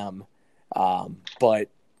with them. But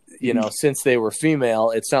since they were female,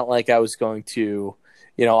 it's not like I was going to,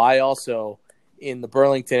 I also, in the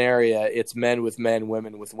Burlington area, it's men with men,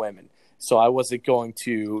 women with women. So I wasn't going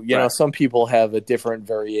to, some people have a different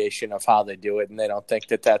variation of how they do it, and they don't think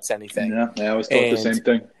that that's anything. Yeah, I was told the same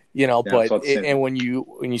thing. And when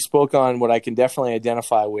you spoke on what I can definitely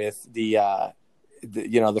identify with the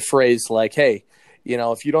phrase like, hey,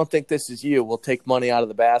 if you don't think this is you, we'll take money out of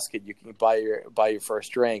the basket. You can buy your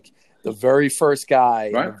first drink. The very first guy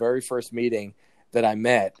in the very first meeting that I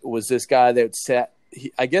met was this guy that sat.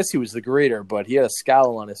 I guess he was the greeter, but he had a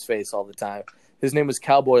scowl on his face all the time. His name was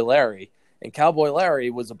Cowboy Larry, and Cowboy Larry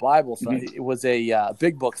was a it was a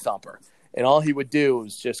big book thumper, and all he would do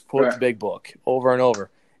was just quote the big book over and over.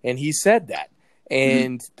 And he said that.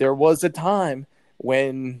 And there was a time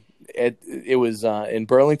when it was in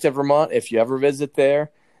Burlington, Vermont. If you ever visit there,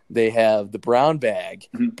 they have the brown bag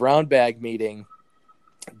meeting.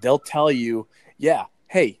 They'll tell you,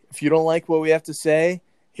 hey, if you don't like what we have to say,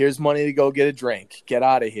 here's money to go get a drink. Get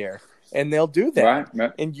out of here. And they'll do that.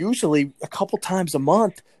 Right. And usually a couple times a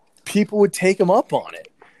month, people would take them up on it,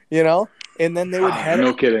 and then they would head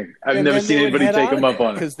no kidding. I've never seen anybody take them up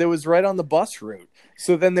on it. Because it was right on the bus route.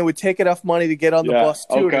 So then they would take enough money to get on the bus,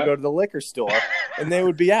 too, to go to the liquor store, and they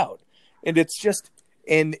would be out. And it's just –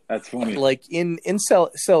 and that's funny. Like in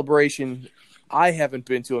Celebration, I haven't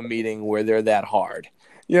been to a meeting where they're that hard.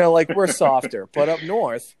 We're softer. But up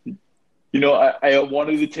north – I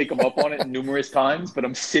wanted to take them up on it numerous times, but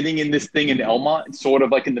I'm sitting in this thing in Elmont, sort of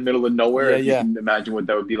like in the middle of nowhere. You can imagine what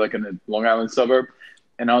that would be like in a Long Island suburb.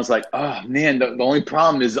 And I was like, oh, man, the only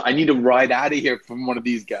problem is I need to ride out of here from one of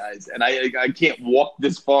these guys. And I can't walk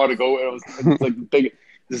this far to go. It's like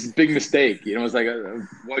this big mistake. It was like,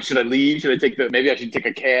 what, should I leave? Should I maybe I should take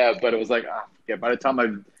a cab? But it was like, by the time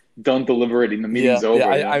I'm done deliberating, the meeting's over.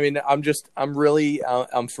 I mean, I'm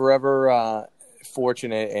forever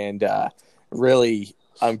fortunate and really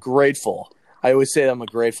I'm grateful. I always say I'm a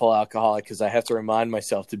grateful alcoholic because I have to remind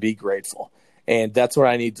myself to be grateful, and that's what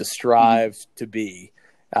I need to strive to be,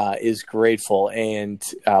 is grateful. And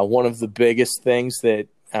one of the biggest things that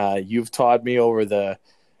you've taught me over the,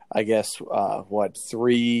 I guess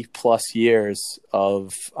 3+ years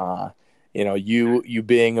of you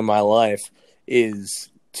being in my life is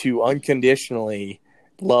to unconditionally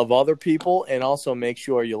love other people and also make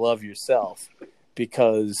sure you love yourself.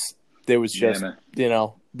 Because there was just,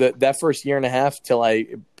 that first year and a half till I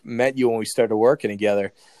met you when we started working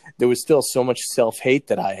together, there was still so much self-hate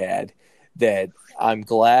that I had that I'm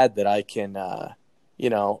glad that I can,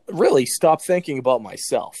 really stop thinking about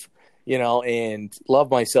myself, and love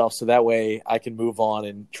myself so that way I can move on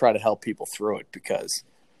and try to help people through it because.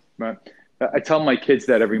 Right. I tell my kids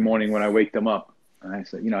that every morning when I wake them up. And I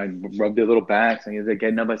say, I rub their little backs and they're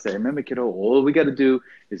getting up. I say, remember, kiddo, all we got to do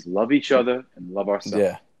is love each other and love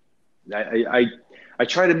ourselves. Yeah. I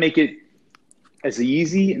try to make it as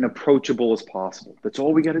easy and approachable as possible. That's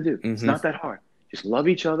all we got to do. Mm-hmm. It's not that hard. Just love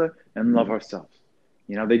each other and love ourselves.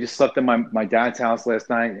 They just slept at my dad's house last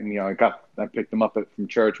night, and I picked them up from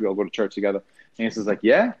church. We all go to church together. And he's like,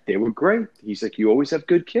 yeah, they were great. He's like, you always have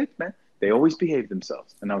good kids, man. They always behave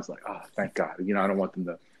themselves. And I was like, oh, thank God. I don't want them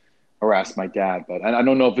to harass my dad, but I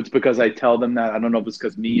don't know if it's because I tell them that. I don't know if it's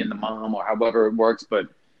because me and the mom or however it works, but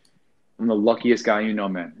I'm the luckiest guy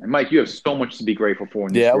man. And Mike, you have so much to be grateful for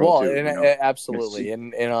in this world too. Absolutely.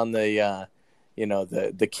 And on the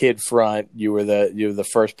the kid front, you were the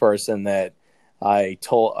first person that I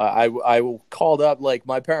told. I called up, like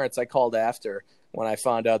my parents. I called after when I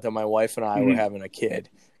found out that my wife and I were having a kid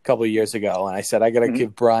a couple of years ago, and I said I got to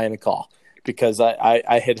give Brian a call because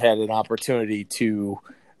I had an opportunity to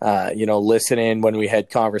listen in when we had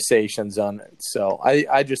conversations on it. So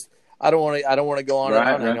I don't want to go on and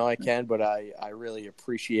on. I know I can, but I really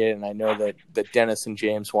appreciate it, and I know that Dennis and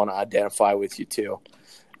James want to identify with you too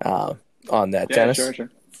on that. Yeah, Dennis. Sure.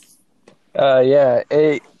 Yeah.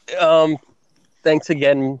 Hey, thanks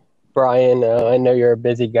again, Brian. I know you're a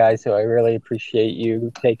busy guy, so I really appreciate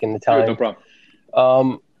you taking the time. No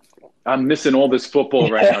problem. I'm missing all this football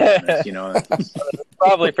right now, Dennis,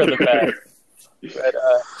 Probably for the best. But,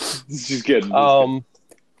 this is good.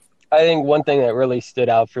 I think one thing that really stood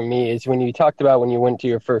out for me is when you talked about when you went to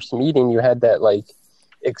your first meeting, you had that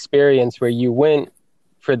experience where you went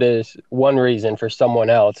for this one reason for someone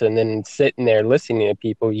else, and then sitting there listening to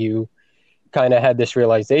people, you kind of had this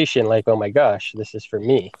realization oh my gosh, this is for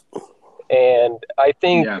me. And I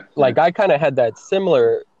think I kind of had that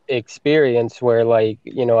similar experience where I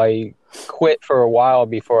quit for a while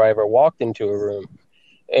before I ever walked into a room.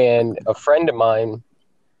 And a friend of mine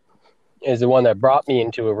is the one that brought me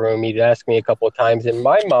into a room. He'd asked me a couple of times. In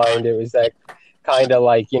my mind, it was that kind of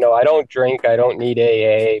I don't drink, I don't need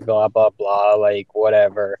AA, blah, blah, blah,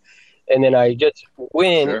 whatever. And then I just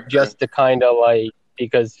went to kind of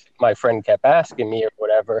because my friend kept asking me or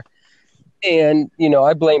whatever. And,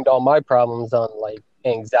 I blamed all my problems on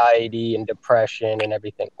anxiety and depression and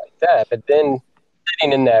everything like that. But then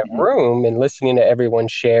sitting in that room and listening to everyone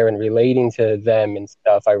share and relating to them and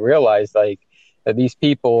stuff, I realized that these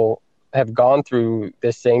people have gone through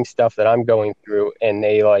the same stuff that I'm going through, and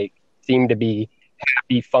they seem to be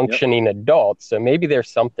happy, functioning adults. So maybe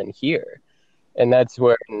there's something here. And that's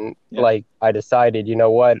where I decided, you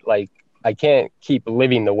know what, I can't keep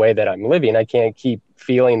living the way that I'm living. I can't keep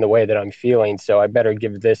feeling the way that I'm feeling. So I better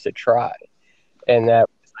give this a try. And that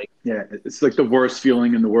was it's the worst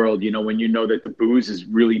feeling in the world, when you know that the booze is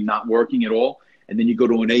really not working at all. And then you go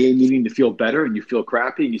to an AA meeting to feel better and you feel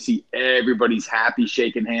crappy and you see everybody's happy,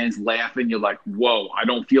 shaking hands, laughing. You're like, whoa, I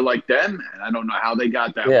don't feel like them. And I don't know how they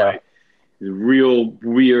got that way. It's a real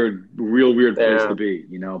weird place to be,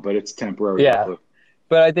 but it's temporary. Yeah.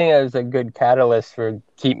 But I think it was a good catalyst for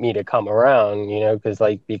keep me to come around,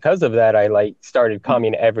 because of that, I started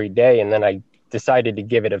coming every day, and then I decided to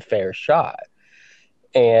give it a fair shot.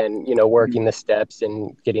 And, working the steps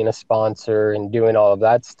and getting a sponsor and doing all of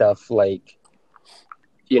that stuff,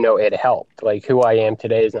 it helped. Who I am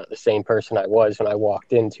today is not the same person I was when I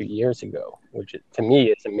walked in 2 years ago, which to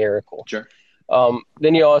me is a miracle. Sure.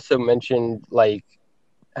 Then you also mentioned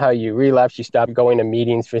how you relapsed, you stopped going to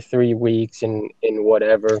meetings for 3 weeks and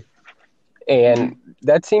whatever. And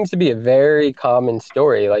that seems to be a very common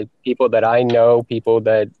story. People that I know, people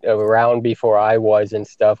that are around before I was and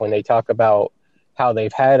stuff, when they talk about how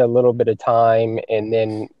they've had a little bit of time and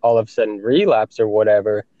then all of a sudden relapse or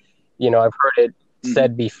whatever, I've heard it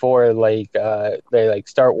said before, they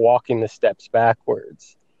start walking the steps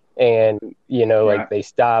backwards, and, they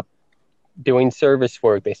stop doing service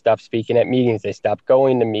work, they stop speaking at meetings, they stop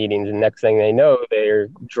going to meetings, and next thing they know, they're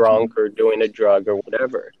drunk or doing a drug or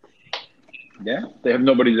whatever. Yeah, they have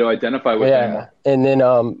nobody to identify with anymore. And then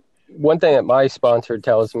one thing that my sponsor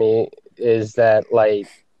tells me is that,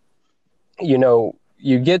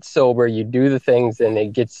 you get sober, you do the things, and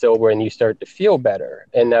it gets sober, and you start to feel better.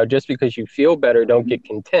 And now just because you feel better, don't get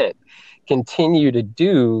content. Continue to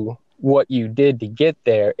do what you did to get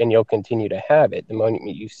there, and you'll continue to have it. The moment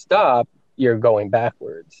you stop, you're going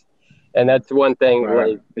backwards. And that's one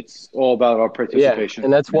thing. It's all about our participation. Yeah,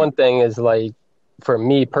 and that's one thing is for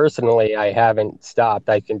me personally, I haven't stopped.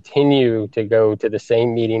 I continue to go to the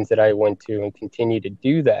same meetings that I went to and continue to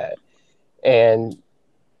do that. And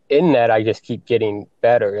in that, I just keep getting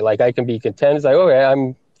better. Like I can be content. It's like, okay,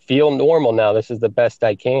 I'm feel normal now. This is the best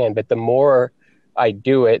I can. But the more I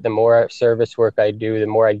do it, the more service work I do, the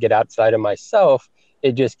more I get outside of myself,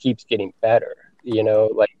 it just keeps getting better. You know,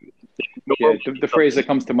 like the phrase that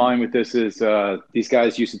comes to mind with this is these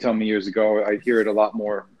guys used to tell me years ago. I hear it a lot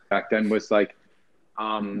more back then. Was like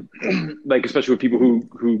especially with people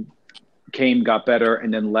who came, got better,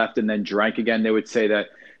 and then left and then drank again. They would say that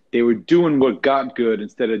they were doing what got good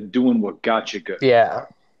instead of doing what got you good. Yeah.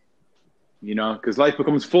 You know, because life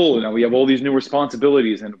becomes full. You know, we have all these new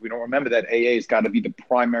responsibilities, and if we don't remember that AA has got to be the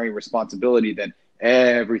primary responsibility, then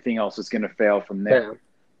everything else is going to fail from there. Yeah.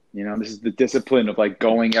 You know, this is the discipline of like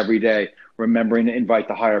going every day, remembering to invite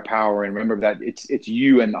the higher power, and remember that it's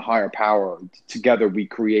you and the higher power. Together we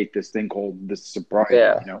create this thing called this sobriety.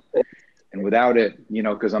 Yeah. You know, and without it, you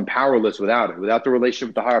know, because I'm powerless without it. Without the relationship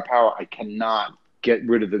with the higher power, I cannot get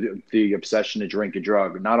rid of the obsession to drink a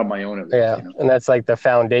drug, not on my own at least. Yeah, you know? and that's like the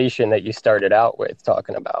foundation that you started out with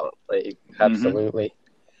talking about. Like, absolutely.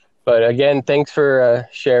 Mm-hmm. But again, thanks for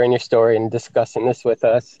sharing your story and discussing this with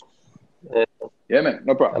us. Yeah, man,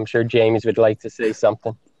 no problem. I'm sure James would like to say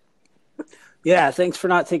something. Yeah, thanks for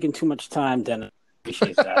not taking too much time, Dennis.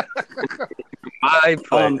 Appreciate that. My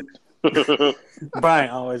pleasure. Brian,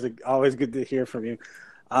 always good to hear from you.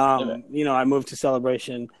 You know, I moved to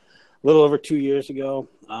Celebration a little over 2 years ago.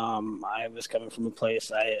 I was coming from a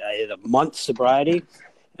place, I had a month sobriety,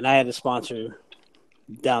 and I had a sponsor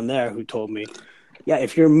down there who told me, yeah,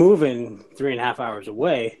 if you're moving 3.5 hours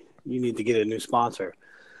away, you need to get a new sponsor,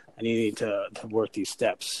 and you need to work these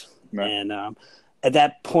steps. Right. And at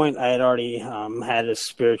that point, I had already had a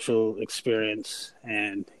spiritual experience,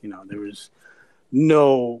 and, you know, there was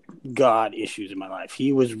no God issues in my life.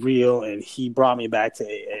 He was real, and he brought me back to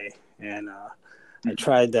AA, and I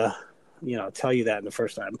tried to, you know, tell you that in the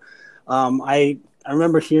first time. I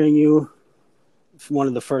remember hearing you from one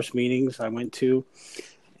of the first meetings I went to,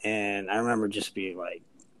 and I remember just being like,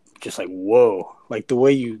 whoa, like the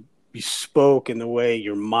way you spoke and the way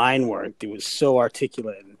your mind worked, it was so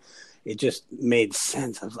articulate, and it just made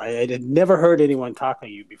sense. I had never heard anyone talk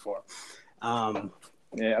like you before.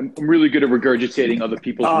 Yeah, I'm really good at regurgitating other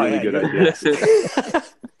people's good ideas.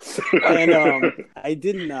 And I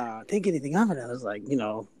didn't think anything of it. I was like, you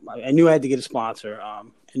know, I knew I had to get a sponsor.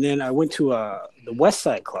 And then I went to the West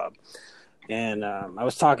Side Club, and I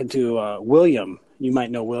was talking to William. You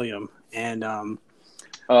might know William. And love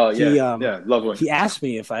William. He asked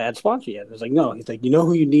me if I had sponsor yet. I was like, no. He's like, you know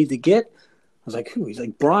who you need to get? I was like, who? He's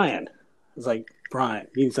like, Brian. I was like, Brian.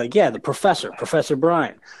 He's like, yeah, the Professor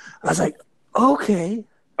Brian. I was like, okay.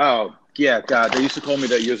 Oh, yeah, God, they used to call me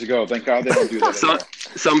that years ago. Thank God they don't do that.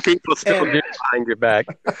 Some people still do behind your back.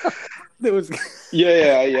 There was.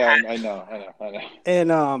 Yeah. I know.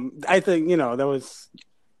 And I think, you know, it was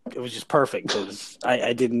just perfect because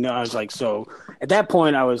I didn't know. I was like, so at that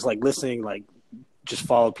point, I was like listening, like just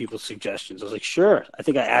follow people's suggestions. I was like, sure. I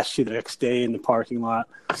think I asked you the next day in the parking lot,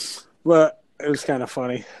 but it was kind of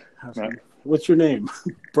funny. I was like, what's your name?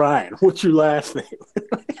 Brian. What's your last name?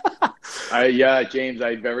 James,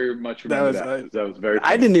 I very much remember that. That was very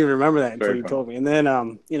funny. I didn't even remember that until you told me. And then,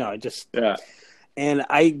 you know, and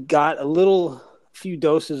I got a few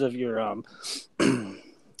doses of your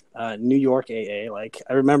New York AA. Like,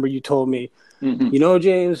 I remember you told me, you know,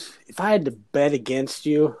 James, if I had to bet against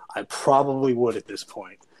you, I probably would at this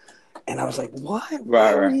point. And I was like, what?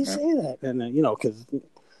 Why would you say that? And, you know, because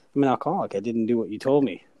I'm an alcoholic. I didn't do what you told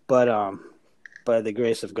me. But by the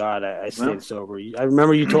grace of God, I stayed sober. I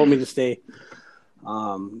remember you told me to stay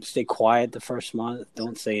quiet the first month.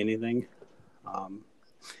 Don't say anything. And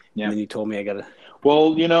then you told me I got to.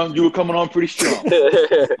 Well, you know, you were coming on pretty strong.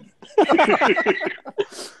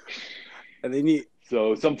 And then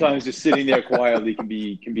so sometimes just sitting there quietly can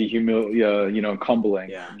be humbling.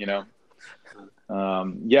 Yeah. You know.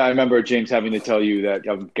 I remember James having to tell you that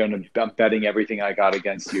I'm betting everything I got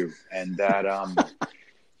against you, and that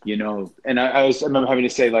you know, and I remember having to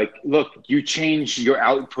say, like, look, you change your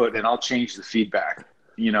output and I'll change the feedback,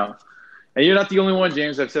 you know. And you're not the only one,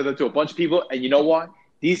 James. I've said that to a bunch of people. And you know what?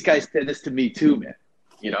 These guys said this to me too, man.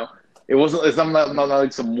 You know, I'm not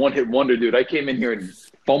like some one-hit wonder, dude. I came in here and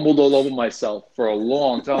fumbled all over myself for a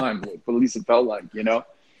long time, at least it felt like, you know.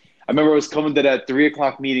 I remember I was coming to that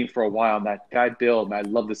 3:00 meeting for a while, and that guy, Bill, and I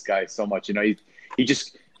love this guy so much. You know,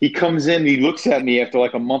 he comes in, he looks at me after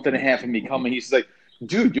like a month and a half of me coming. He's like,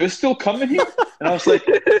 dude, you're still coming here? And I was like,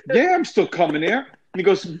 yeah, I'm still coming here. And he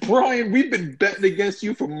goes, Brian, we've been betting against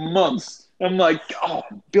you for months. I'm like, oh,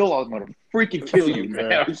 Bill, I'm going to freaking kill you,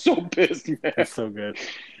 man. I'm so pissed, man. That's so good.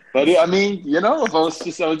 But I mean, if I was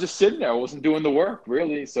just sitting there, I wasn't doing the work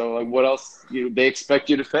really. So like, what else? They expect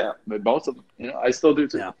you to fail. But most of them, I still do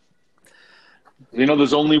too. Yeah.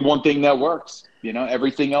 There's only one thing that works.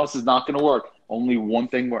 Everything else is not going to work. Only one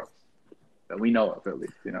thing works that we know of, at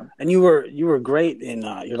least. And you were great in.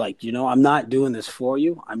 You're like, I'm not doing this for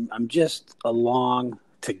you. I'm just along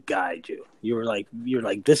to guide you. You're like,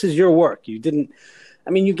 this is your work. You didn't. I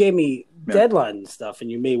mean, you gave me deadlines and stuff,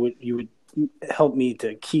 and you would help me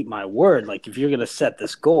to keep my word. Like, if you're going to set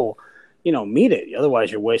this goal, meet it.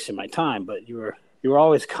 Otherwise, you're wasting my time. But you were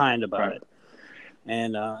always kind about it.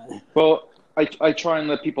 And well, I try and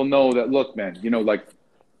let people know that, look, man, like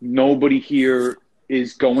nobody here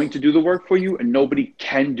is going to do the work for you, and nobody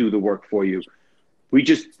can do the work for you. We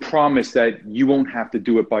just promise that you won't have to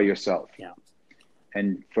do it by yourself. Yeah.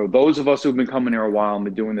 And for those of us who've been coming here a while and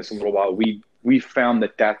been doing this a little while, we found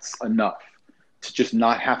that that's enough to just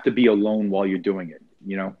not have to be alone while you're doing it,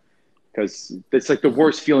 because it's like the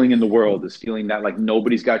worst feeling in the world is feeling that like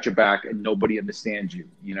nobody's got your back and nobody understands you,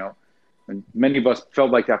 and many of us felt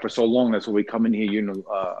like that for so long. That's why we come in here,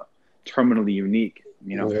 terminally unique,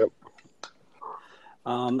 Yep.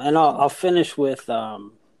 And I'll finish with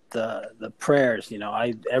the prayers.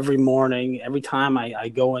 Every morning, every time I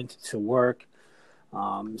go into work,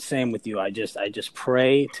 same with you. I just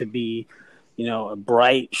pray to be, a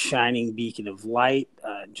bright, shining beacon of light,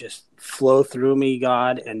 just flow through me,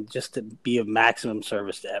 God, and just to be of maximum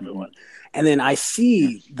service to everyone. And then I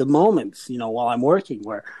see the moments, while I'm working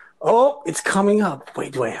where, it's coming up.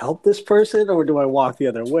 Wait, do I help this person or do I walk the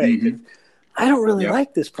other way? Mm-hmm. I don't really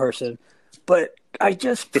like this person, but I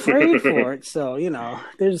just prayed for it. So,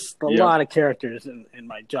 there's a lot of characters in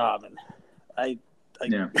my job, and I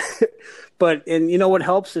but what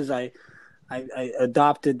helps is I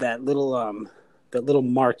adopted that little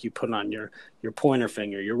mark you put on your pointer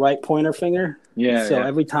finger, your right pointer finger. Yeah. So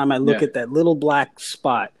every time I look at that little black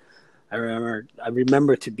spot, I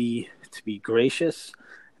remember to be gracious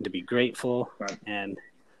and to be grateful. Right. And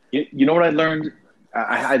you know what I learned?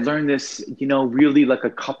 I learned this, really like a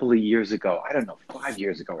couple of years ago. I don't know, 5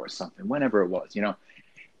 years ago or something, whenever it was,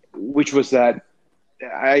 which was that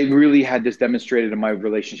I really had this demonstrated in my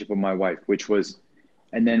relationship with my wife,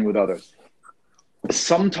 and then with others.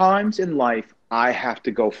 Sometimes in life, I have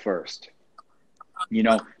to go first.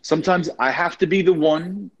 Sometimes I have to be the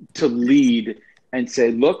one to lead and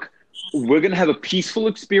say, look, we're going to have a peaceful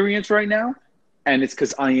experience right now. And it's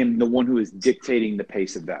because I am the one who is dictating the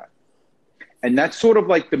pace of that. And that's sort of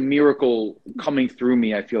like the miracle coming through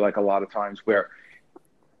me, I feel like a lot of times where,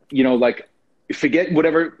 like forget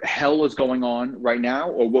whatever hell is going on right now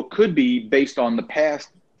or what could be based on the past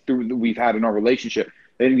we've had in our relationship.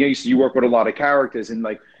 And you work with a lot of characters and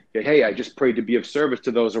like, hey, I just prayed to be of service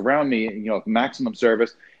to those around me, maximum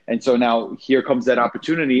service. And so now here comes that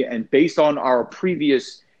opportunity. And based on our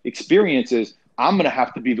previous experiences, I'm going to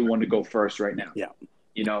have to be the one to go first right now. Yeah.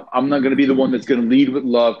 I'm not going to be the one that's going to lead with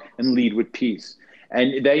love and lead with peace.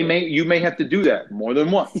 And you may have to do that more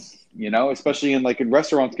than once, especially in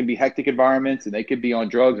restaurants can be hectic environments and they could be on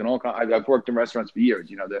drugs and all kinds. I've worked in restaurants for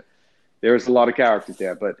years, there's a lot of characters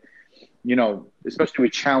there, but especially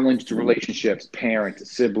with challenged relationships,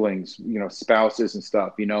 parents, siblings, spouses and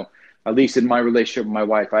stuff, at least in my relationship with my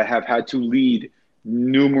wife, I have had to lead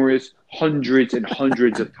numerous hundreds and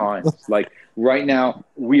hundreds of times. Like right now,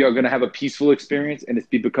 we are going to have a peaceful experience, and it's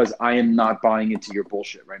because I am not buying into your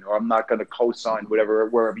bullshit right now. Or I'm not going to co-sign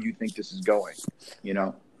wherever you think this is going,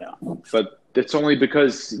 Yeah. But it's only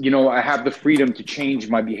because, I have the freedom to change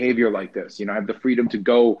my behavior like this. I have the freedom to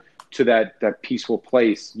go to that peaceful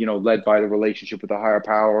place, led by the relationship with the higher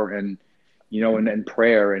power and, and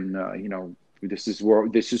prayer. And, this is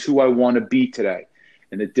who I want to be today.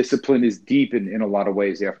 And the discipline is deep in a lot of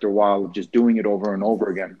ways after a while of just doing it over and over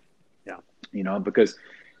again. Yeah. Because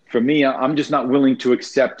for me, I'm just not willing to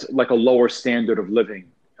accept like a lower standard of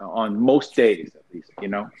living on most days, at least,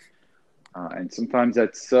 and sometimes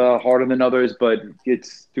that's harder than others, but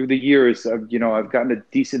it's through the years, I've gotten a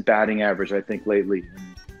decent batting average, I think, lately.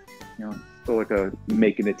 And, still like a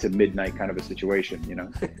making it to midnight kind of a situation,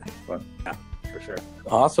 but yeah, for sure.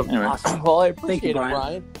 Awesome. Anyway. Awesome. Well, I appreciate it,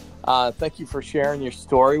 Brian. Thank you for sharing your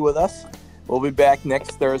story with us. We'll be back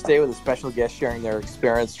next Thursday with a special guest sharing their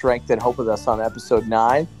experience, strength, and hope with us on episode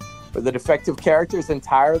 9, where the defective character is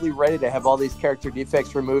entirely ready to have all these character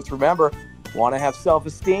defects removed. Remember, want to have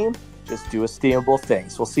self-esteem? Just do esteemable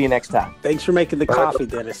things. We'll see you next time. Thanks for making the coffee,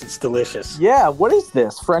 Dennis. It's delicious. Yeah, what is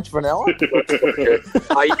this? French vanilla?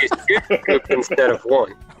 I use 2 scoops instead of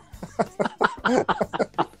 1.